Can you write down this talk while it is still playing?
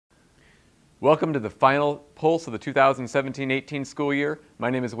Welcome to the final pulse of the 2017-18 school year. My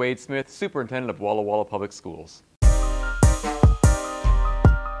name is Wade Smith, Superintendent of Walla Walla Public Schools.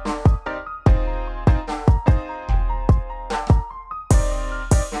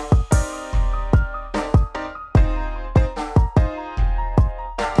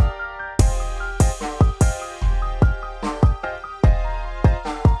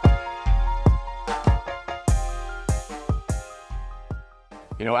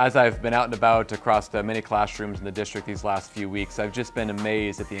 You know, as I've been out and about across many classrooms in the district these last few weeks, I've just been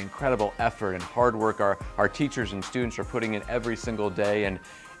amazed at the incredible effort and hard work our teachers and students are putting in every single day, and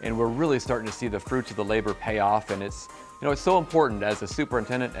we're really starting to see the fruits of the labor pay off. And it's so important as a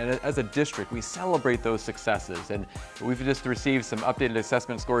superintendent and as a district, we celebrate those successes. And we've just received some updated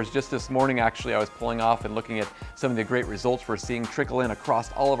assessment scores just this morning. Actually, I was pulling off and looking at some of the great results we're seeing trickle in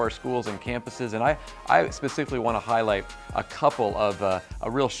across all of our schools and campuses. And I specifically want to highlight a couple of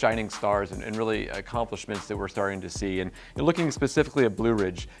real shining stars and really accomplishments that we're starting to see. And looking specifically at Blue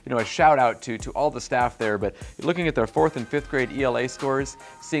Ridge, a shout out to all the staff there, but looking at their 4th and 5th grade ELA scores,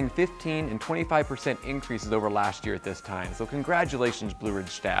 seeing 15 and 25% increases over last year at this time. So congratulations, Blue Ridge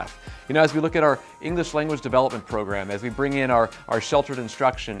staff. As we look at our English language development program, as we bring in our sheltered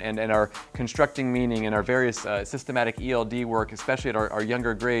instruction and our constructing meaning and our various systematic ELD work, especially at our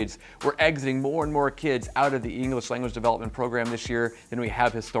younger grades, we're exiting more and more kids out of the English language development program this year than we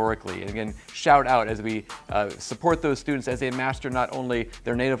have historically. And again, shout out as we support those students as they master not only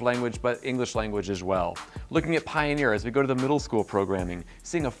their native language, but English language as well. Looking at Pioneer, as we go to the middle school programming,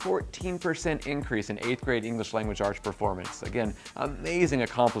 seeing a 14% increase in 8th grade English language arts performance. Again, amazing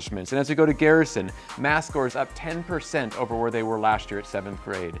accomplishments. And as we go to Garrison, math scores up 10% over where they were last year at 7th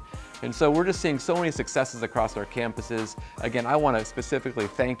grade. And so we're just seeing so many successes across our campuses. Again, I want to specifically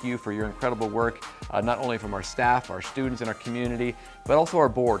thank you for your incredible work, not only from our staff, our students, and our community, but also our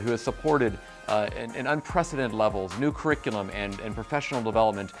board, who has supported in unprecedented levels new curriculum and professional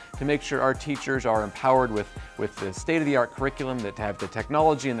development to make sure our teachers are empowered with the state-of-the-art curriculum, that have the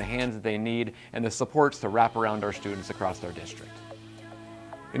technology in the hands that they need and the supports to wrap around our students across our district.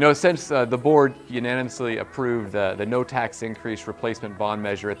 Since the board unanimously approved the no tax increase replacement bond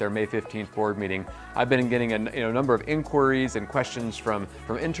measure at their May 15th board meeting, I've been getting a number of inquiries and questions from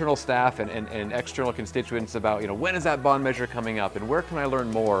internal staff and external constituents about when is that bond measure coming up and where can I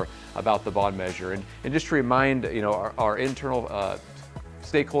learn more about the bond measure. And just to remind our internal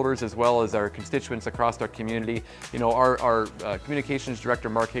stakeholders as well as our constituents across our community. Our communications director,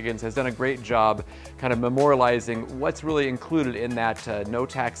 Mark Higgins, has done a great job kind of memorializing what's really included in that no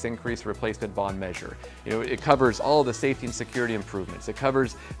tax increase replacement bond measure. It covers all of the safety and security improvements. It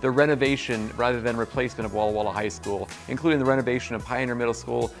covers the renovation rather than replacement of Walla Walla High School, including the renovation of Pioneer Middle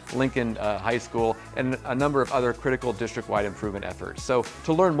School, Lincoln High School, and a number of other critical district-wide improvement efforts. So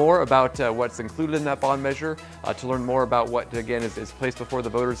to learn more about what's included in that bond measure, to learn more about what, again, is placed before the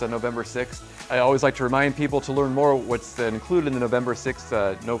voters on November 6th. I always like to remind people to learn more what's included in the November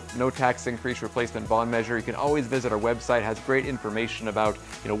 6th no tax increase replacement bond measure. You can always visit our website. It has great information about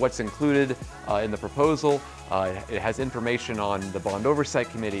what's included in the proposal. It has information on the Bond Oversight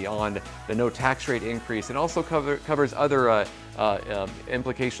Committee, on the no tax rate increase, and also covers other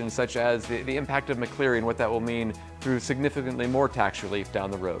implications such as the impact of McCleary and what that will mean through significantly more tax relief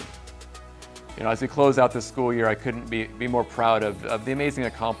down the road. As we close out this school year, I couldn't be more proud of the amazing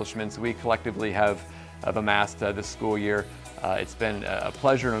accomplishments we collectively have amassed this school year. It's been a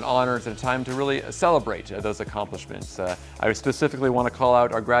pleasure and an honor. It's a time to really celebrate those accomplishments. I specifically want to call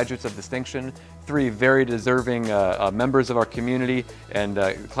out our graduates of distinction, 3 very deserving members of our community, and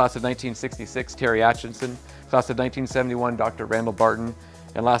class of 1966, Terry Atchison, class of 1971, Dr. Randall Barton,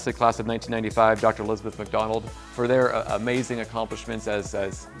 and lastly, class of 1995, Dr. Elizabeth McDonald, for their amazing accomplishments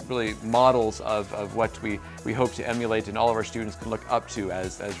as really models of what we hope to emulate and all of our students can look up to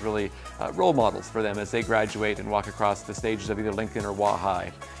as really role models for them as they graduate and walk across the stages of either Lincoln or Watt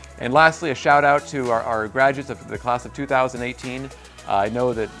High. And lastly, a shout out to our graduates of the class of 2018. I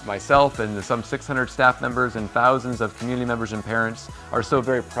know that myself and some 600 staff members and thousands of community members and parents are so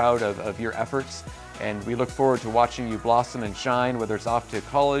very proud of your efforts. And we look forward to watching you blossom and shine, whether it's off to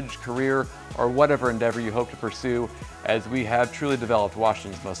college, career, or whatever endeavor you hope to pursue, as we have truly developed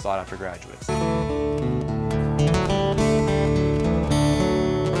Washington's most sought after graduates.